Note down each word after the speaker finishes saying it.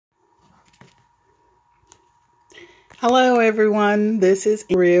Hello, everyone. This is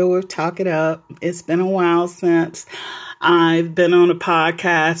Real with Talk It Up. It's been a while since I've been on a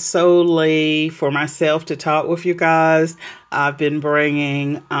podcast solely for myself to talk with you guys. I've been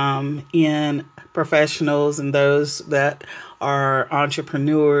bringing in professionals and those that are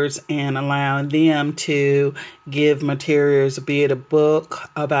entrepreneurs and allowing them to give materials, be it a book,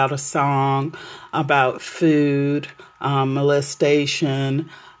 about a song, about food,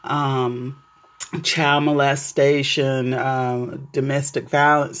 molestation, child molestation, domestic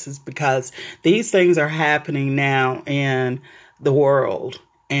violence, is because these things are happening now in the world.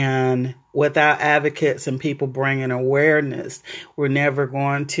 And without advocates and people bringing awareness, we're never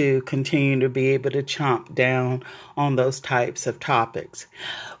going to continue to be able to chomp down on those types of topics.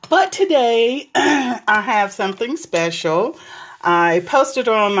 But today, I have something special. I posted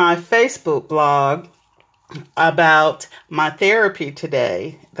on my Facebook blog about my therapy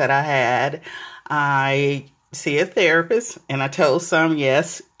today that I had. I see a therapist, and I told some,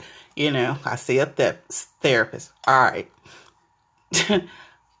 yes, I see a therapist. All right.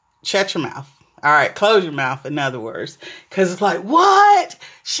 Shut your mouth. All right, close your mouth, in other words. Because it's like, what?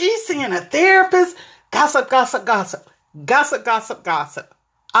 She's seeing a therapist? Gossip, gossip, gossip. Gossip, gossip, gossip.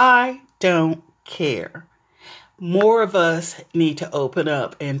 I don't care. More of us need to open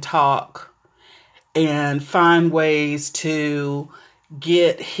up and talk and find ways to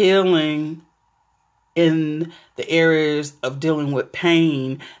get healing in the areas of dealing with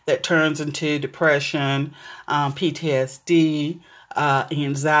pain that turns into depression, PTSD,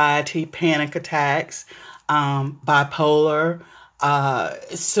 anxiety, panic attacks, bipolar.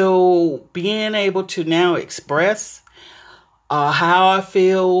 So being able to now express how I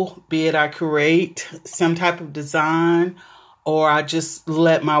feel, be it I create some type of design or I just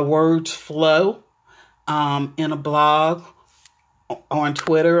let my words flow in a blog, on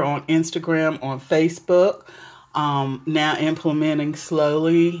Twitter, on Instagram, on Facebook, now implementing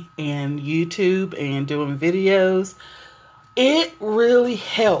slowly in YouTube and doing videos. It really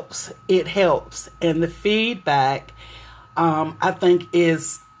helps. It helps. And the feedback, I think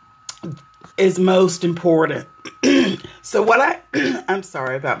is most important. So I'm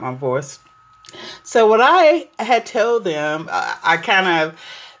sorry about my voice. So what I had told them, I kind of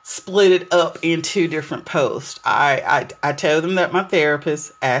split it up in two different posts. I told them that my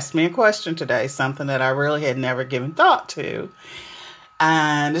therapist asked me a question today, something that I really had never given thought to.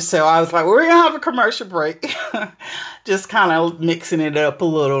 And so I was like, we're going to have a commercial break, just kind of mixing it up a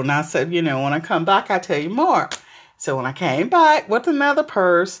little. And I said, when I come back, I'll tell you more. So when I came back with another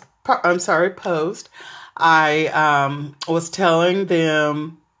post, I was telling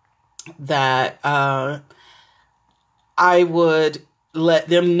them that I would let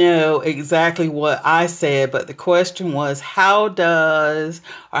them know exactly what I said, but the question was, how does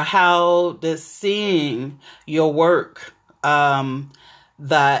seeing your work,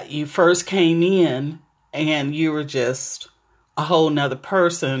 that you first came in and you were just a whole nother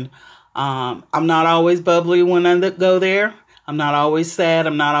person. I'm not always bubbly when I go there. I'm not always sad.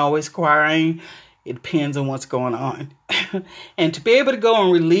 I'm not always crying. It depends on what's going on. And to be able to go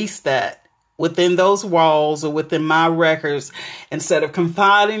and release that within those walls or within my records, instead of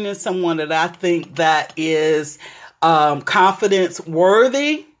confiding in someone that I think that is confidence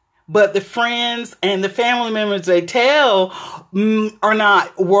worthy, but the friends and the family members they tell are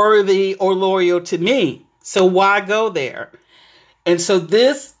not worthy or loyal to me. So why go there? And so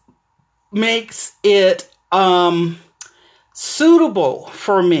this makes it suitable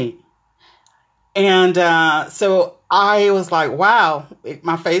for me. And so I was like, wow,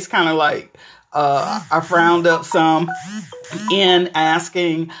 my face kind of like, I frowned up some in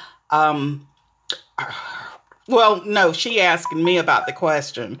asking, she asking me about the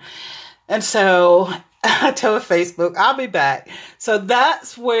question. And so I told Facebook, I'll be back. So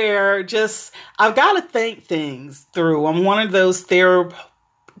that's where I've got to think things through. I'm one of those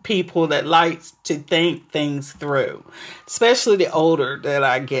people that likes to think things through, especially the older that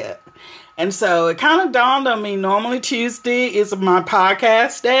I get. And so it kind of dawned on me, normally Tuesday is my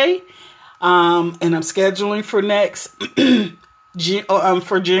podcast day. And I'm scheduling for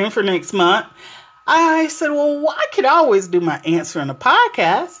June for next month. I said, well, I could always do my answer in a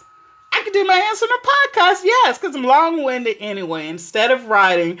podcast. I could do my answer in a podcast, yes, because I'm long-winded anyway, instead of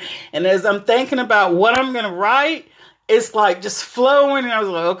writing. And as I'm thinking about what I'm going to write, it's like just flowing. And I was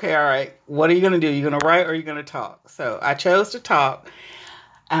like, okay, all right, what are you going to do? Are you going to write or are you going to talk? So I chose to talk.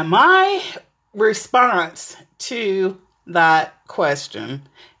 And my response to that question,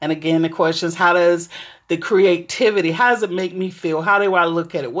 and again, the question is, how does the creativity, how does it make me feel? How do I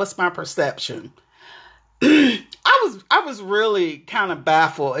look at it? What's my perception? I was really kind of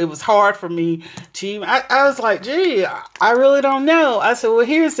baffled. It was hard for me to, I was like, gee, I really don't know. I said, well,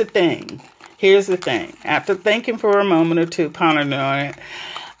 here's the thing. After thinking for a moment or two, pondering on it,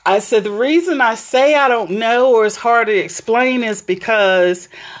 I said, the reason I say I don't know or it's hard to explain is because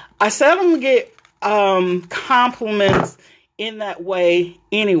I seldom get compliments in that way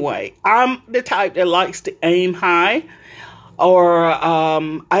anyway. I'm the type that likes to aim high, or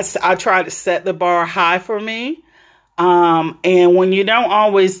I try to set the bar high for me. And when you don't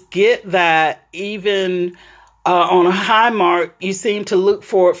always get that, even on a high mark, you seem to look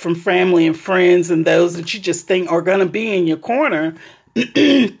for it from family and friends and those that you just think are going to be in your corner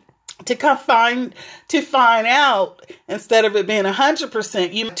to find out, instead of it being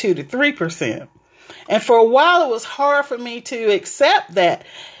 100%, you 2 to 3%. And for a while, it was hard for me to accept that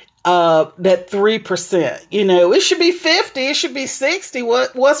 3%. You know, it should be 50, it should be 60.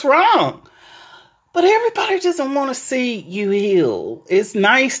 What's wrong? But everybody doesn't want to see you heal. It's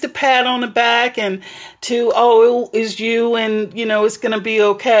nice to pat on the back and to, oh, it's you and, you know, it's going to be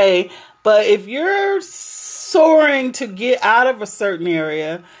okay. But if you're soaring to get out of a certain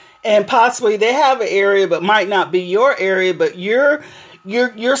area, and possibly they have an area but might not be your area, but you're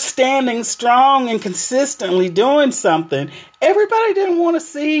standing strong and consistently doing something, everybody didn't want to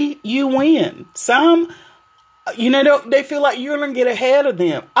see you win. Some, you know, they feel like you're going to get ahead of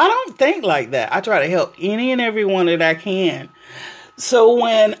them. I don't think like that. I try to help any and everyone that I can. So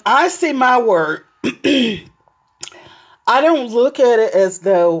when I see my work, I don't look at it as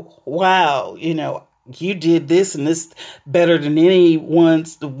though, wow, you know, you did this and this better than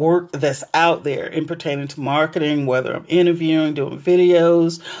anyone's work that's out there in pertaining to marketing, whether I'm interviewing, doing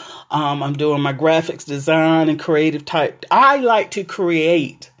videos, I'm doing my graphics design and creative type. I like to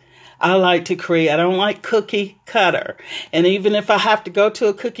create. I don't like cookie cutter. And even if I have to go to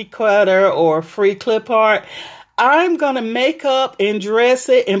a cookie cutter or free clip art, I'm going to make up and dress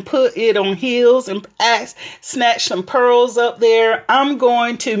it and put it on heels and snatch some pearls up there. I'm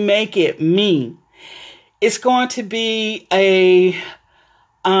going to make it me. It's going to be a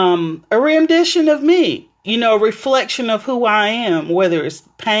rendition of me, you know, a reflection of who I am, whether it's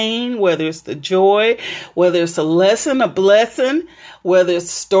pain, whether it's the joy, whether it's a lesson, a blessing, whether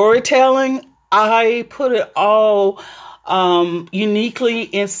it's storytelling. I put it all uniquely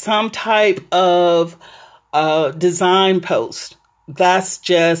in some type of design post. That's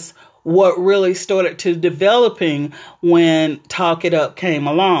just what really started to developing when Talk It Up came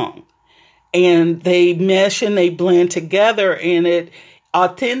along. And they mesh and they blend together, and it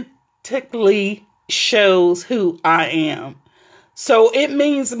authentically shows who I am. So it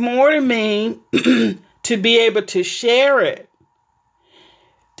means more to me to be able to share it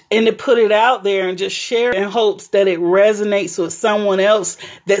and to put it out there and just share it in hopes that it resonates with someone else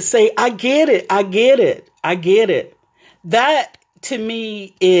that say, I get it. That to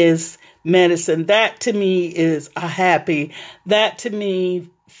me is medicine. That to me is a happy. That to me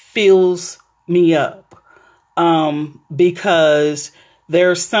fills me up, because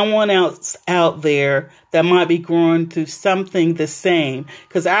there's someone else out there that might be going through something the same,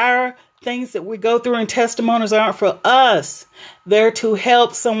 because our things that we go through in testimonies aren't for us. They're to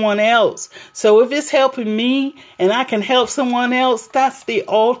help someone else. So if it's helping me and I can help someone else, that's the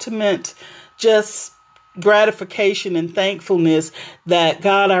ultimate just gratification and thankfulness that,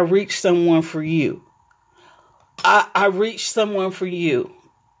 God, I reached someone for you. I reached someone for you.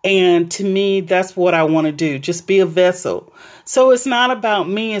 And to me, that's what I want to do. Just be a vessel. So it's not about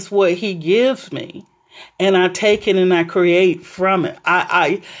me. It's what he gives me. And I take it and I create from it.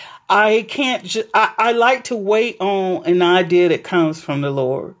 I like to wait on an idea that comes from the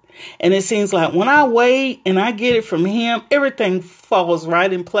Lord. And it seems like when I wait and I get it from him, everything falls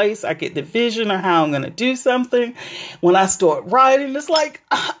right in place. I get the vision of how I'm going to do something. When I start writing, it's like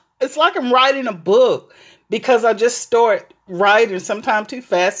I'm writing a book, because I just start writing, sometimes too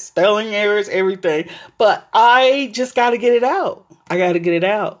fast, spelling errors, everything. But I just got to get it out.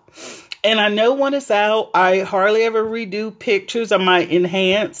 And I know when it's out, I hardly ever redo pictures. I might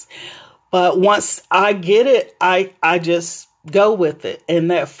enhance. But once I get it, I just go with it.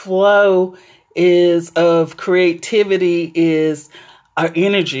 And that flow of creativity is an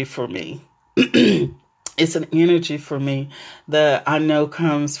energy for me. It's an energy for me that I know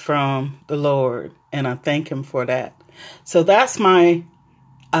comes from the Lord. And I thank him for that. So that's my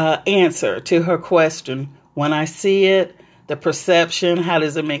answer to her question. When I see it, the perception, how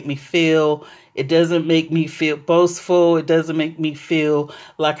does it make me feel? It doesn't make me feel boastful. It doesn't make me feel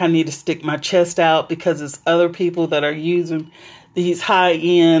like I need to stick my chest out, because it's other people that are using these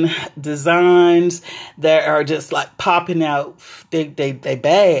high-end designs that are just like popping out. They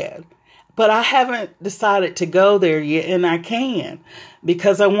bad. but I haven't decided to go there yet, and I can,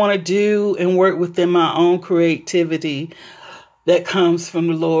 because I want to do and work within my own creativity that comes from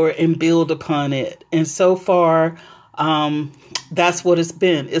the Lord and build upon it. And so far, that's what it's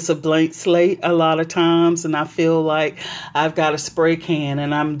been. It's a blank slate a lot of times, and I feel like I've got a spray can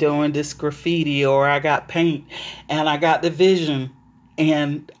and I'm doing this graffiti, or I got paint and I got the vision,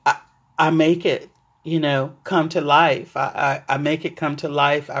 and I make it, come to life. I make it come to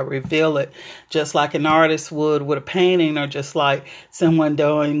life. I reveal it just like an artist would with a painting, or just like someone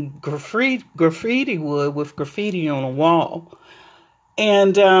doing graffiti would with graffiti on a wall.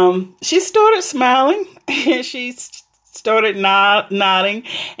 And she started smiling, and she started nodding.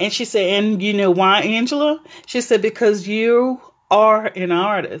 And she said, and you know why, Angela? She said, because you are an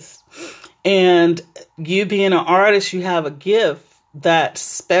artist. And you being an artist, you have a gift that's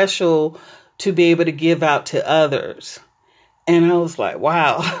special to be able to give out to others. And I was like,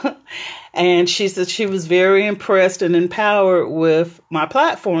 wow. And she said she was very impressed and empowered with my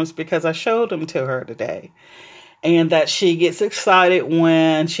platforms because I showed them to her today. And that she gets excited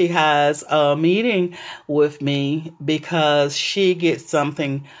when she has a meeting with me because she gets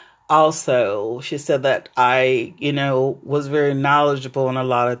something also. She said that I, was very knowledgeable in a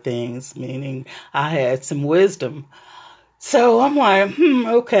lot of things, meaning I had some wisdom. So I'm like,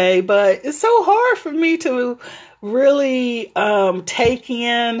 okay, but it's so hard for me to really take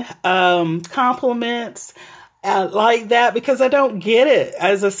in compliments like that, because I don't get it.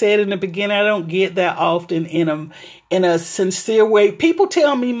 As I said in the beginning, I don't get that often in a sincere way. People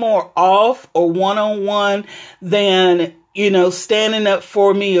tell me more off or one-on-one than, standing up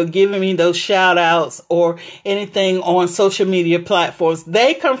for me or giving me those shout outs or anything on social media platforms.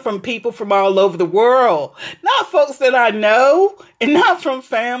 They come from people from all over the world, not folks that I know and not from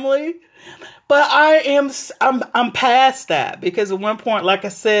family. But I'm past that, because at one point, like I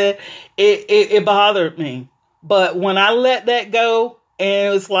said, it bothered me. But when I let that go, and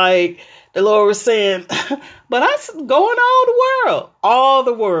it was like the Lord was saying, but I'm going all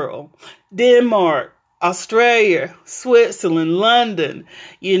the world, Denmark, Australia, Switzerland, London,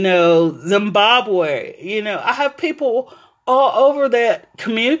 Zimbabwe, I have people all over that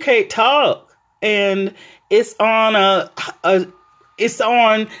communicate, talk, and it's on it's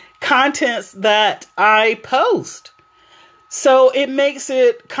on contents that I post. So it makes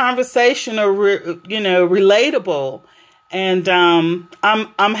it conversational, relatable. And I'm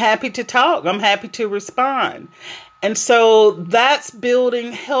happy to talk. I'm happy to respond. And so that's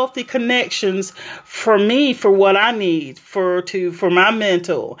building healthy connections for me, for what I need, for my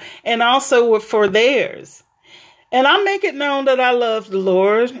mental, and also for theirs. And I make it known that I love the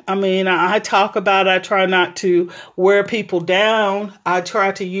Lord. I mean, I talk about it. I try not to wear people down. I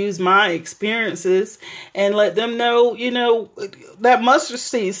try to use my experiences and let them know, that mustard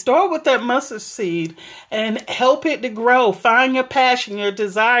seed. Start with that mustard seed and help it to grow. Find your passion, your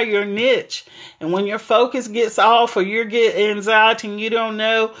desire, your niche. And when your focus gets off, or you get anxiety and you don't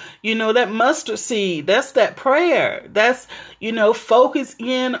know, that mustard seed, that's that prayer. That's, focus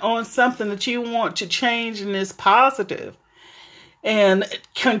in on something that you want to change and is positive. And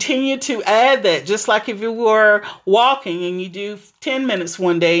continue to add that, just like if you were walking and you do 10 minutes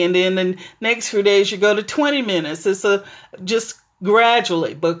one day, and then the next few days you go to 20 minutes. It's just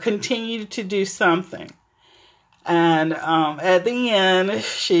gradually, but continue to do something. And at the end,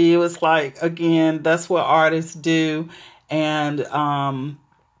 she was like, again, that's what artists do. And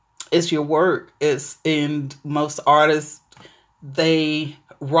it's your work. And most artists, they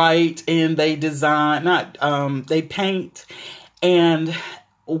write and they design, they paint, and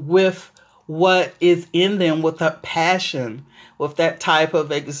with what is in them, with a passion, with that type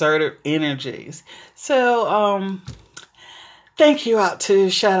of exerted energies. So,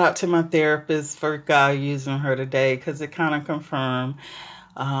 shout out to my therapist for God using her today, because it kind of confirmed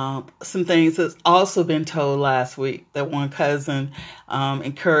some things that's also been told last week. That one cousin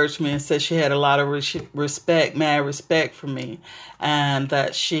encouraged me and said she had a lot of mad respect for me, and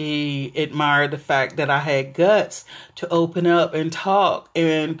that she admired the fact that I had guts to open up and talk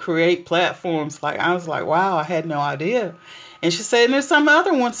and create platforms. I was like, wow, I had no idea. And she said, and there's some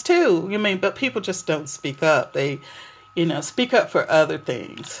other ones too. But people just don't speak up. They speak up for other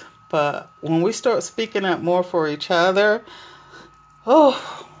things. But when we start speaking up more for each other,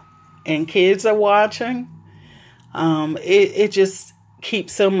 and kids are watching, it just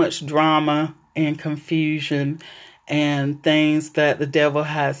keeps so much drama and confusion and things that the devil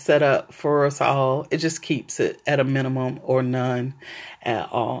has set up for us all. It just keeps it at a minimum or none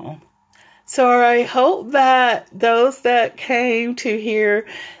at all. So I hope that those that came to hear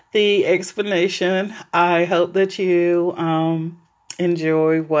the explanation, I hope that you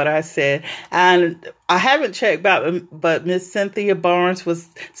enjoy what I said. And I haven't checked back, but Miss Cynthia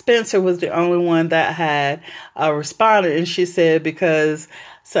Spencer was the only one that had responded. And she said because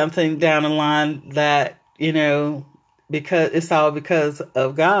something down the line that, because it's all because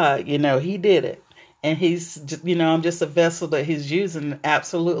of God, He did it. And he's, I'm just a vessel that he's using.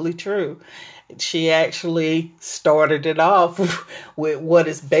 Absolutely true. She actually started it off with what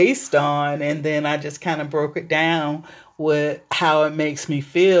it's based on. And then I just kind of broke it down with how it makes me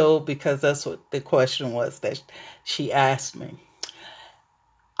feel, because that's what the question was that she asked me.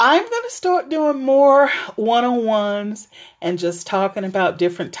 I'm going to start doing more one-on-ones and just talking about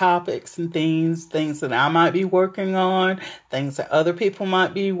different topics and things that I might be working on, things that other people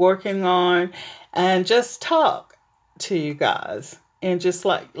might be working on, and just talk to you guys and just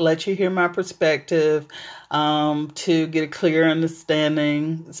let you hear my perspective, to get a clear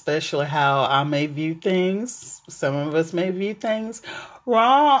understanding, especially how I may view things. Some of us may view things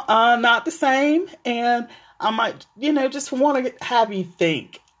wrong, not the same, and I might, just want to have you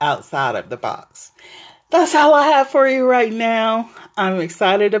think outside of the box. That's all I have for you right now. I'm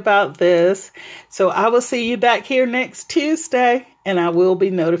excited about this. So I will see you back here next Tuesday, and I will be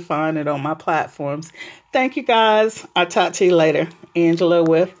notifying it on my platforms. Thank you, guys. I'll talk to you later. Angela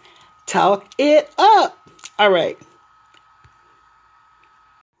with Talk It Up. All right.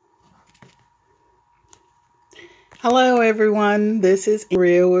 Hello, everyone. This is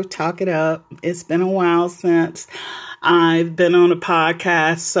Real with Talk It Up. It's been a while since I've been on a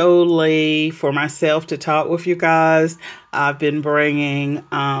podcast solely for myself to talk with you guys. I've been bringing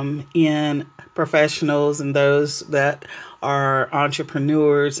in professionals and those that are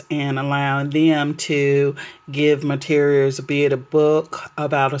entrepreneurs and allowing them to give materials, be it a book,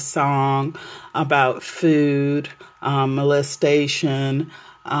 about a song, about food, molestation,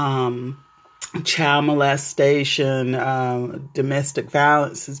 child molestation, domestic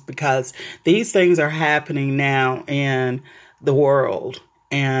violences, because these things are happening now in the world.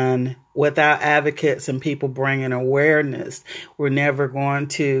 And without advocates and people bringing awareness, we're never going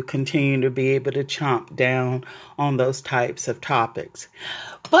to continue to be able to chomp down on those types of topics.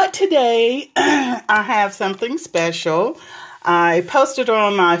 But today, I have something special. I posted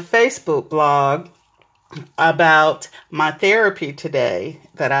on my Facebook blog about my therapy today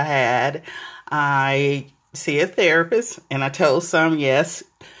that I had. I see a therapist, and I told some, yes,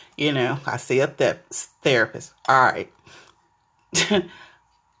 I see a therapist. All right.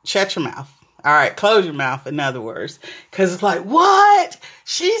 Shut your mouth. All right. Close your mouth, in other words. Because it's like, what?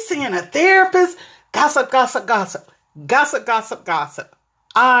 She's seeing a therapist? Gossip, gossip, gossip. Gossip, gossip, gossip.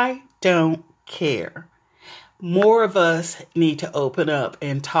 I don't care. More of us need to open up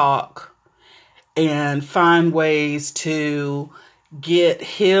and talk and find ways to get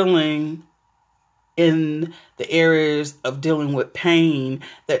healing in the areas of dealing with pain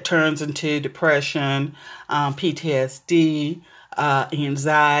that turns into depression, PTSD,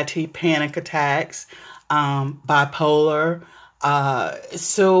 anxiety, panic attacks, bipolar.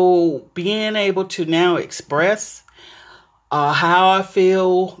 So being able to now express how I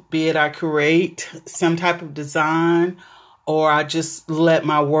feel, be it I create some type of design or I just let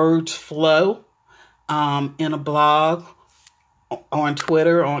my words flow in a blog, on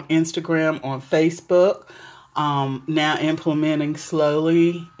Twitter, on Instagram, on Facebook, now implementing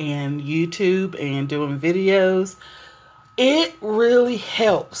slowly in YouTube and doing videos. It really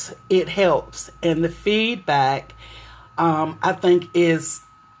helps. It helps. And the feedback, I think is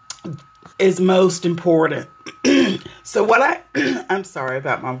most important. So what I'm sorry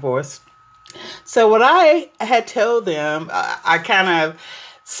about my voice. So what I had told them, I kind of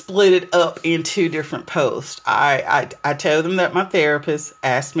split it up in two different posts. I told them that my therapist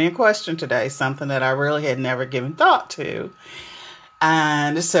asked me a question today, something that I really had never given thought to.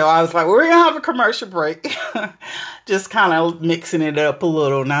 And so I was like, we're going to have a commercial break, just kind of mixing it up a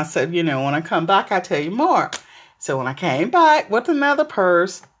little. And I said, when I come back, I'll tell you more. So when I came back with another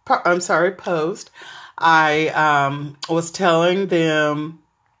post, I was telling them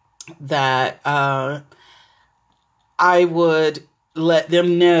that I would let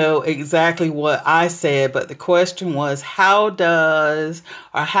them know exactly what I said. But the question was, how does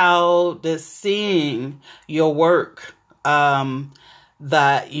seeing your work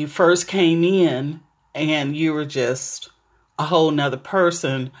that you first came in and you were just a whole nother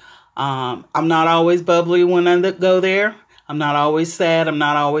person. I'm not always bubbly when I go there. I'm not always sad. I'm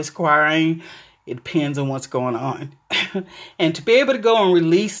not always crying. It depends on what's going on. And to be able to go and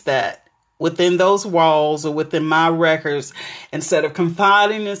release that within those walls or within my records, instead of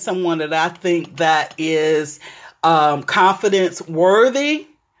confiding in someone that I think that is confidence worthy,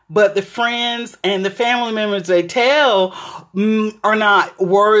 but the friends and the family members they tell are not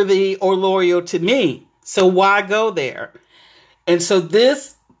worthy or loyal to me. So why go there? And so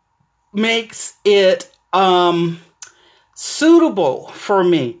this makes it suitable for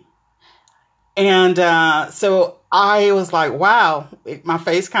me. And so I was like, wow, my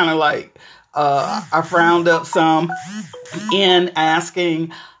face kind of like, I frowned up some in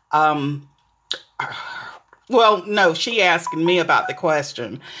asking, well, no, she asking me about the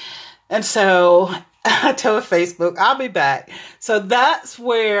question. And so I told Facebook, I'll be back. So that's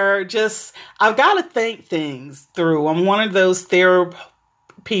where I've got to think things through. I'm one of those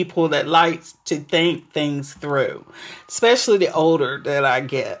people that likes to think things through, especially the older that I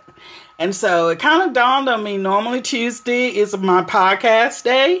get. And so it kind of dawned on me, normally Tuesday is my podcast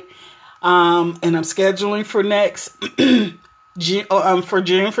day. And I'm scheduling for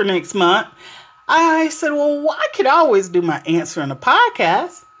June for next month. I said, well, I could always do my answer in a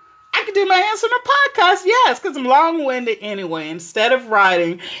podcast. I could do my answer in a podcast, yes, because I'm long-winded anyway, instead of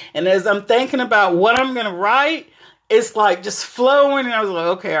writing. And as I'm thinking about what I'm going to write, it's like just flowing. And I was like,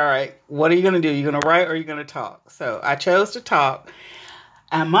 okay, all right, what are you going to do? You going to write or are you going to talk? So I chose to talk.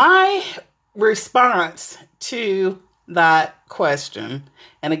 And my response to that question,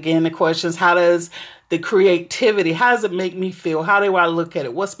 and again, the question is, how does the creativity, how does it make me feel? How do I look at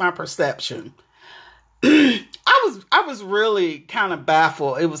it? What's my perception? I was really kind of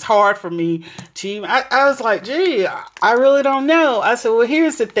baffled. It was hard for me to, I was like, gee, I really don't know. I said, well,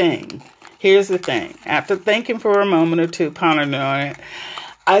 here's the thing. After thinking for a moment or two, pondering on it,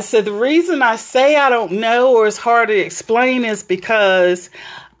 I said, the reason I say I don't know or it's hard to explain is because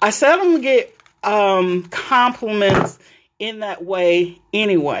I seldom get compliments in that way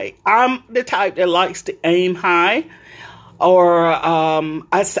anyway. I'm the type that likes to aim high, or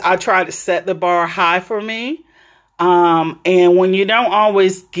I try to set the bar high for me. And when you don't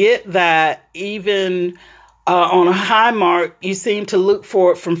always get that, even on a high mark, you seem to look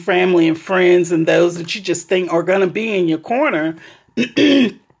for it from family and friends and those that you just think are going to be in your corner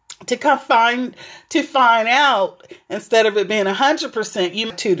to find out, instead of it being 100%,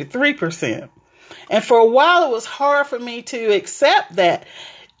 you 2 to 3%. And for a while, it was hard for me to accept that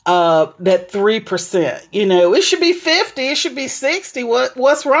 3%. You know, it should be 50, it should be 60.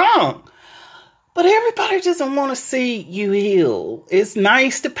 What's wrong? But everybody doesn't want to see you heal. It's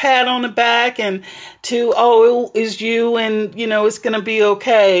nice to pat on the back and to, oh, it's you and, you know, it's going to be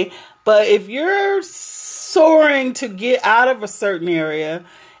okay. But if you're soaring to get out of a certain area,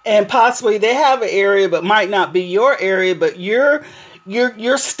 and possibly they have an area but might not be your area, but you're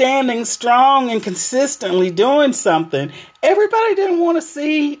standing strong and consistently doing something, everybody didn't want to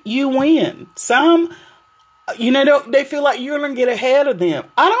see you win. Some, you know, they feel like you're going to get ahead of them.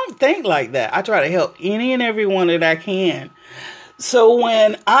 I don't think like that. I try to help any and everyone that I can. So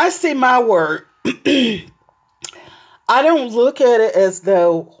when I see my work, I don't look at it as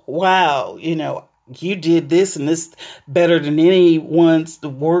though, wow, you know, you did this and this better than anyone's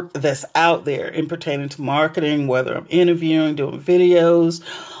work that's out there in pertaining to marketing, whether I'm interviewing, doing videos,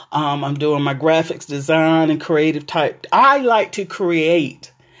 I'm doing my graphics design and creative type. I like to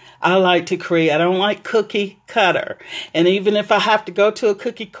create. I don't like cookie cutter. And even if I have to go to a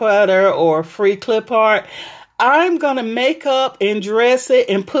cookie cutter or free clip art, I'm going to make up and dress it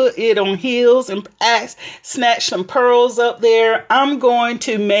and put it on heels and snatch some pearls up there. I'm going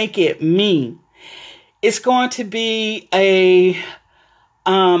to make it me. It's going to be a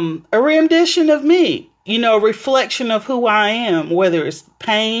rendition of me, you know, a reflection of who I am, whether it's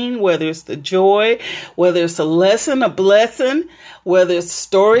pain, whether it's the joy, whether it's a lesson, a blessing, whether it's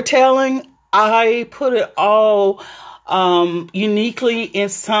storytelling. I put it all uniquely in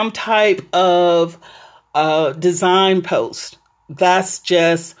some type of design post. That's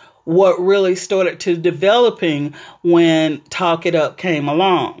just what really started to developing when Talk It Up came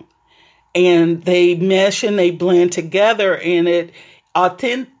along. And they mesh and they blend together, and it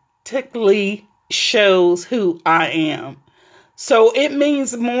authentically shows who I am. So it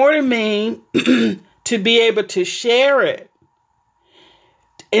means more to me to be able to share it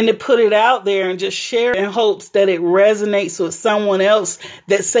and to put it out there and just share it in hopes that it resonates with someone else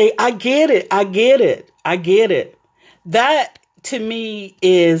that say, I get it. That to me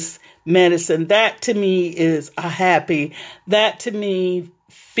is medicine. That to me is a happy. That to me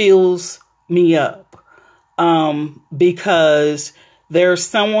fills me up, because there's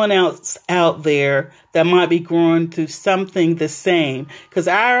someone else out there that might be going through something the same, because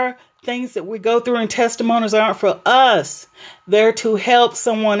our things that we go through in testimonies aren't for us. They're to help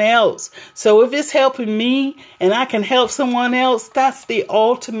someone else. So if it's helping me and I can help someone else, that's the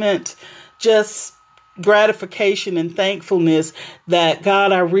ultimate just gratification and thankfulness that,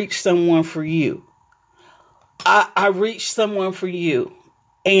 God, I reached someone for you. I reached someone for you.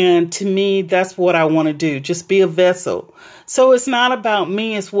 And to me, that's what I want to do. Just be a vessel. So it's not about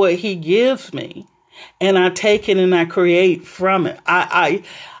me. It's what he gives me. And I take it and I create from it. I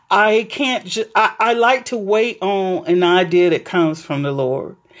can't, I like to wait on an idea that comes from the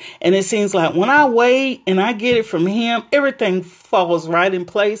Lord. And it seems like when I wait and I get it from him, everything falls right in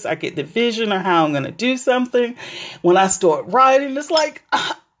place. I get the vision of how I'm going to do something. When I start writing, it's like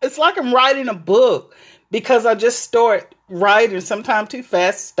I'm writing a book, because I just start writing, sometimes too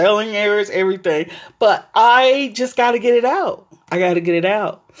fast, spelling errors, everything. But I just got to get it out. I got to get it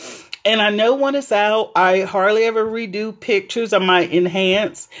out. And I know when it's out, I hardly ever redo pictures. I might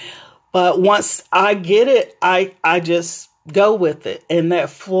enhance. But once I get it, I just go with it. And that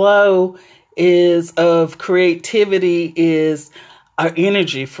flow is of creativity is an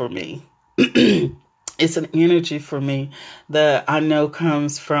energy for me. It's an energy for me that I know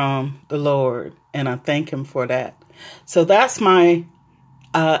comes from the Lord. And I thank him for that. So that's my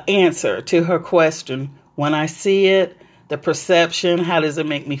answer to her question. When I see it, the perception, how does it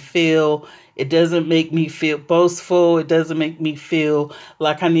make me feel? It doesn't make me feel boastful. It doesn't make me feel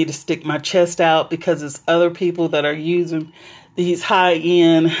like I need to stick my chest out, because it's other people that are using these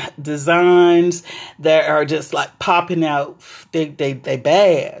high-end designs that are just like popping out. They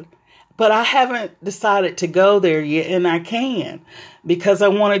bad. But I haven't decided to go there yet, and I can, because I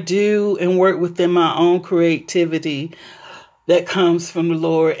want to do and work within my own creativity that comes from the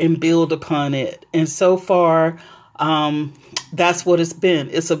Lord and build upon it. And so far, that's what it's been.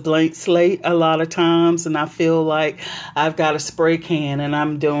 It's a blank slate a lot of times, and I feel like I've got a spray can and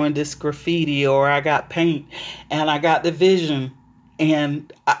I'm doing this graffiti, or I got paint and I got the vision,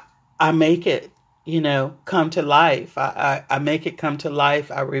 and I make it, come to life. I make it come to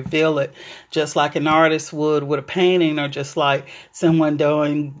life. I reveal it just like an artist would with a painting, or just like someone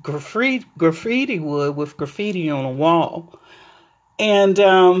doing graffiti would with graffiti on a wall. And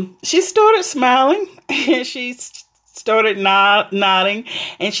she started smiling, and she started nodding.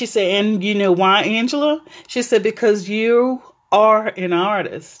 And she said, and you know why, Angela? She said, because you are an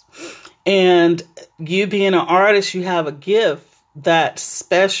artist. And you being an artist, you have a gift that's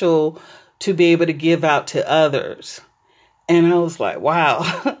special to be able to give out to others. And I was like,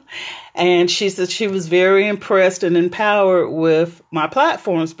 wow. And she said she was very impressed and empowered with my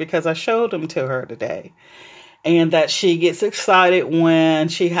platforms because I showed them to her today. And that she gets excited when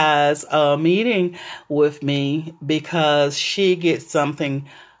she has a meeting with me, because she gets something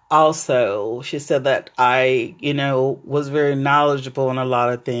also. She said that I, was very knowledgeable in a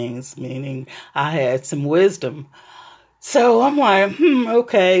lot of things, meaning I had some wisdom. So I'm like,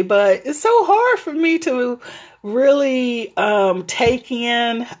 okay, but it's so hard for me to really take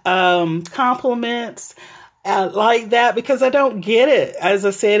in compliments like that, because I don't get it. As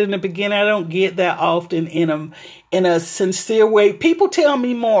I said in the beginning, I don't get that often in a sincere way. People tell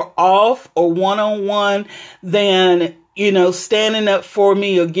me more off or one-on-one than, standing up for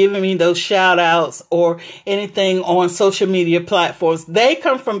me or giving me those shout outs or anything on social media platforms. They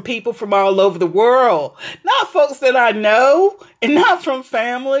come from people from all over the world, not folks that I know and not from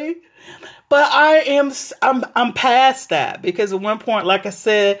family. But I'm past that, because at one point, like I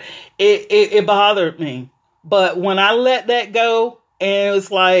said, it bothered me. But when I let that go, and it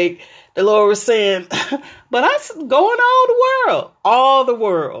was like the Lord was saying, but I'm going all the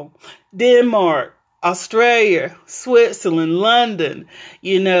world, Denmark, Australia, Switzerland, London,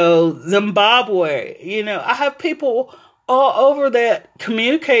 Zimbabwe, I have people all over that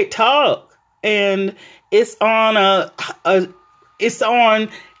communicate, talk, and it's on it's on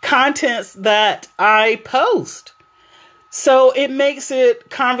contents that I post. So it makes it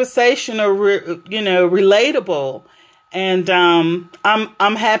conversational, relatable. And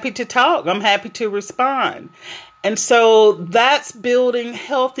I'm happy to talk. I'm happy to respond. And so that's building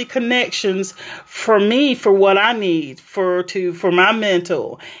healthy connections for me, for what I need, for my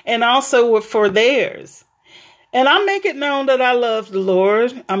mental, and also for theirs. And I make it known that I love the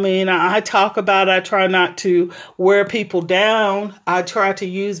Lord. I mean, I talk about it. I try not to wear people down. I try to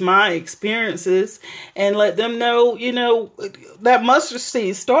use my experiences and let them know, that mustard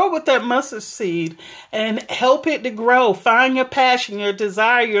seed. Start with that mustard seed and help it to grow. Find your passion, your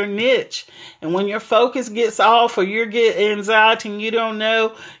desire, your niche. And when your focus gets off, or you get anxiety and you don't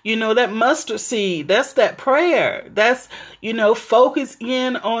know, that mustard seed, that's that prayer. That's, focus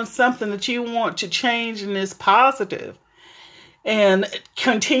in on something that you want to change and is positive. And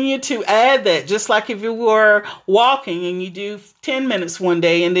continue to add that, just like if you were walking and you do 10 minutes one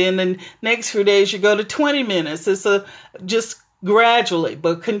day, and then the next few days you go to 20 minutes. It's just gradually,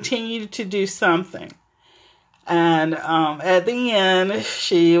 but continue to do something. And at the end,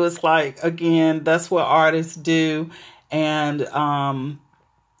 she was like, again, that's what artists do. And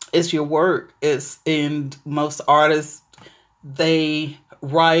it's your work. It's in most artists, they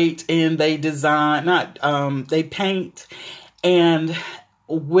write and they design, they paint. And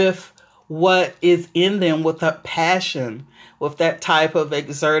with what is in them, with that passion, with that type of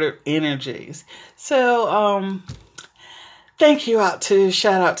exerted energies. So,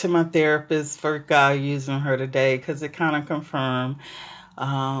 shout out to my therapist for God using her today, because it kind of confirmed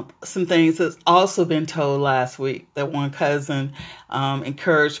some things that's also been told last week. That one cousin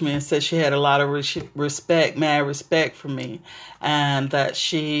encouraged me and said she had a lot of mad respect for me, and that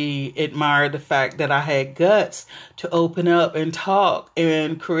she admired the fact that I had guts to open up and talk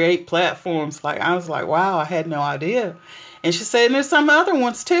and create platforms. Like, I was like, wow, I had no idea. And she said, and there's some other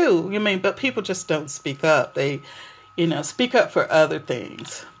ones too. But people just don't speak up. They, speak up for other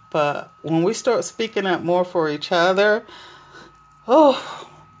things. But when we start speaking up more for each other,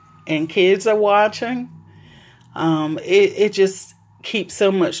 and kids are watching, it just keeps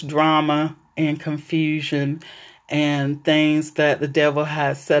so much drama and confusion and things that the devil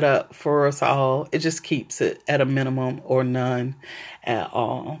has set up for us all. It just keeps it at a minimum or none at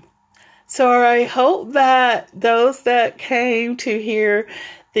all. So I hope that those that came to hear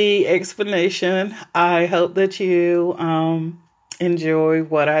the explanation, I hope that you enjoy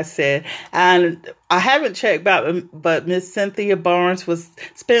what I said. And I haven't checked back, but Miss Cynthia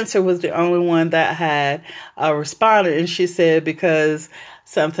Spencer was the only one that had responded. And she said, because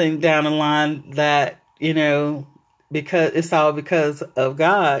something down the line that, because it's all because of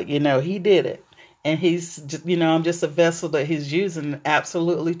God, he did it. And he's, I'm just a vessel that he's using.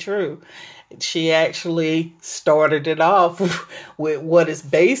 Absolutely true. She actually started it off with what it's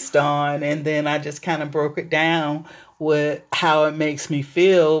based on. And then I just kind of broke it down with how it makes me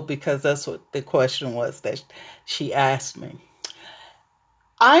feel, because that's what the question was that she asked me.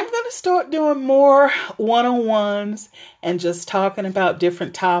 I'm going to start doing more one-on-ones and just talking about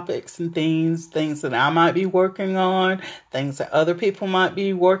different topics and things that I might be working on, things that other people might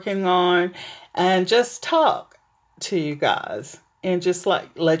be working on, and just talk to you guys and just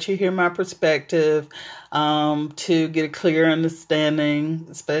let you hear my perspective, to get a clear understanding,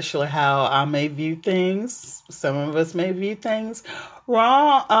 especially how I may view things. Some of us may view things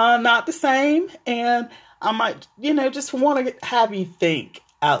wrong, not the same. And I might, just want to have you think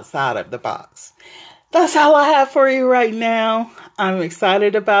outside of the box. That's all I have for you right now. I'm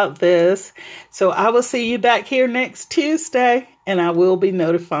excited about this. So I will see you back here next Tuesday, and I will be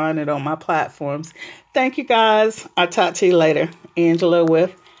notifying it on my platforms. Thank you, guys. I'll talk to you later. Angela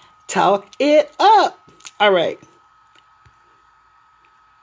with Talk It Up. All right.